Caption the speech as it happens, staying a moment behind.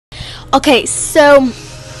Okay, so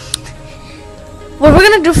what we're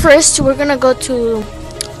gonna do first, we're gonna go to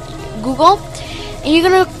Google, and you're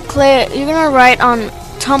gonna write on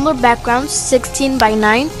Tumblr backgrounds 16 by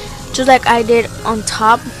 9, just like I did on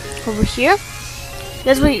top over here.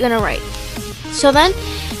 That's what you're gonna write. So then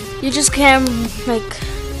you just can like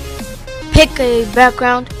pick a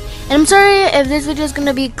background. And I'm sorry if this video is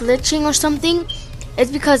gonna be glitching or something.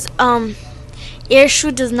 It's because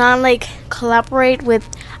AirShoot does not like collaborate with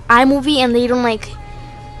iMovie, and they don't like,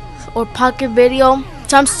 or Pocket Video.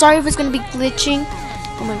 So I'm sorry if it's gonna be glitching.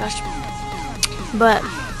 Oh my gosh. But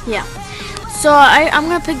yeah. So I'm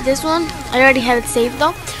gonna pick this one. I already have it saved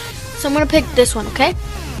though. So I'm gonna pick this one, okay?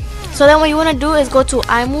 So then what you wanna do is go to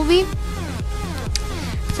iMovie.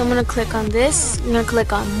 So I'm gonna click on this. I'm gonna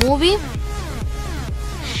click on movie.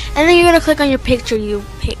 And then you're gonna click on your picture you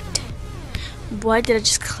picked. Why did I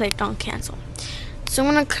just click on cancel? So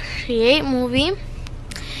I'm gonna create movie.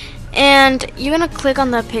 And you're gonna click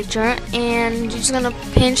on that picture, and you're just gonna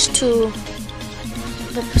pinch to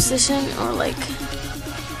the position, or like,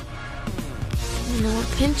 you know,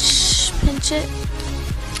 pinch it,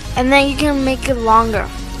 and then you can make it longer,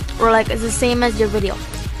 or like it's the same as your video.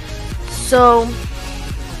 So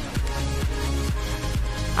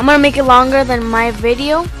I'm gonna make it longer than my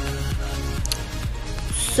video,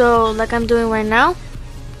 so like I'm doing right now.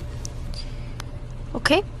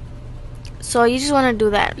 Okay, so you just want to do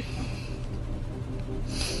that.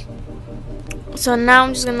 So now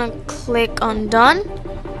I'm just gonna click on done,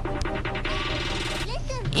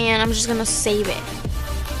 and I'm just gonna save it.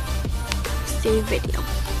 Save video.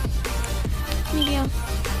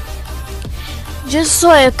 Just so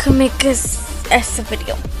I can make this as a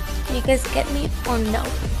video. You guys get me or no?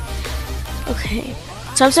 Okay.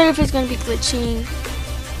 So I'm sorry if it's gonna be glitching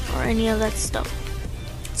or any of that stuff.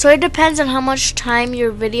 So it depends on how much time your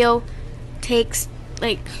video takes,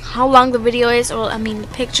 like how long the video is, or I mean the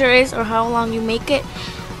picture is, or how long you make it.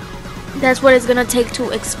 That's what it's gonna take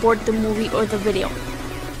to export the movie or the video.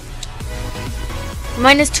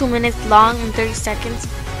 Mine is 2 minutes long and 30 seconds.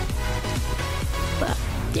 But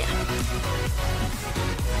yeah.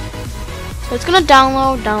 So it's gonna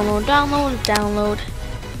download.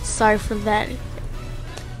 Sorry for that.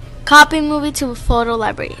 Copy movie to photo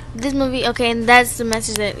library. This movie, okay, and that's the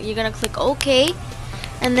message that you're gonna click OK.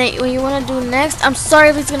 And then when you want to do next, I'm sorry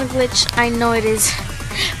if it's gonna glitch. I know it is.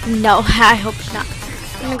 No, I hope not.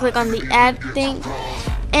 I'm gonna click on the add thing,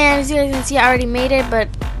 and as you guys can see, I already made it, but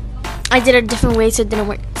I did it a different way, so it didn't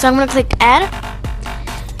work. So I'm gonna click add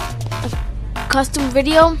a custom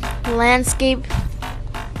video, landscape.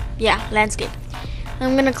 Yeah, landscape.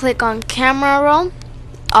 I'm gonna click on camera roll,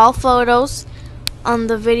 all photos on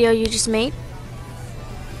the video you just made,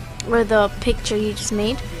 or the picture you just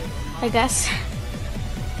made, I guess.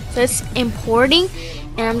 So it's importing,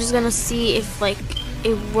 and I'm just gonna see if like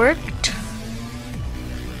it worked.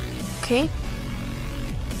 Okay.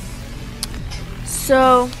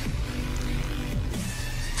 So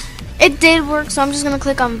it did work, so I'm just gonna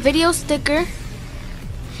click on video sticker,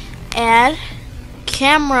 add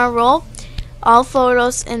camera roll, all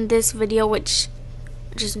photos in this video, which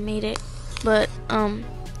just made it, but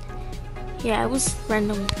yeah, it was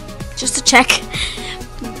random just to check.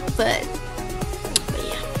 but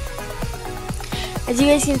yeah, as you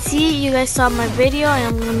guys can see, you guys saw my video, and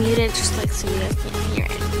I'm gonna mute it just like so you guys can't hear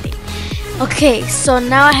anything. Okay, so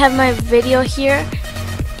now I have my video here,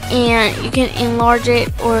 and you can enlarge it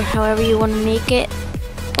or however you want to make it.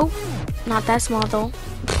 Oh, not that small though.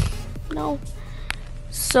 No.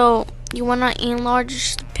 So you want to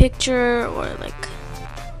enlarge the picture, or like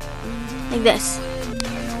this.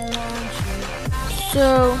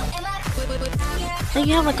 So then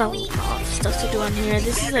you have like a lot of stuff to do on here.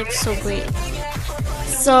 This is like so great.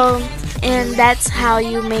 So, and that's how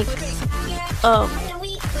you make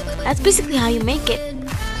that's basically how you make it.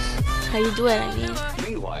 How you do it, I mean.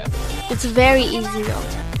 It's very easy though.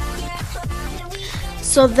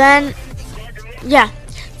 So then, yeah.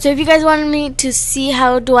 So if you guys wanted me to see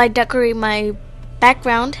how do I decorate my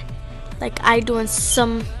background, like I do in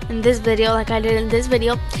this video, like I did in this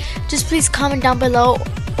video, just please comment down below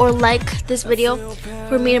or like this video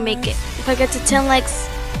for me to make it. If I get to 10 likes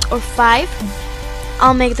or 5,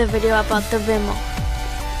 I'll make the video about the Vimeo,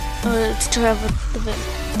 or tutorial with the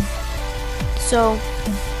Vimeo. So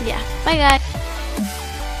yeah, bye guys.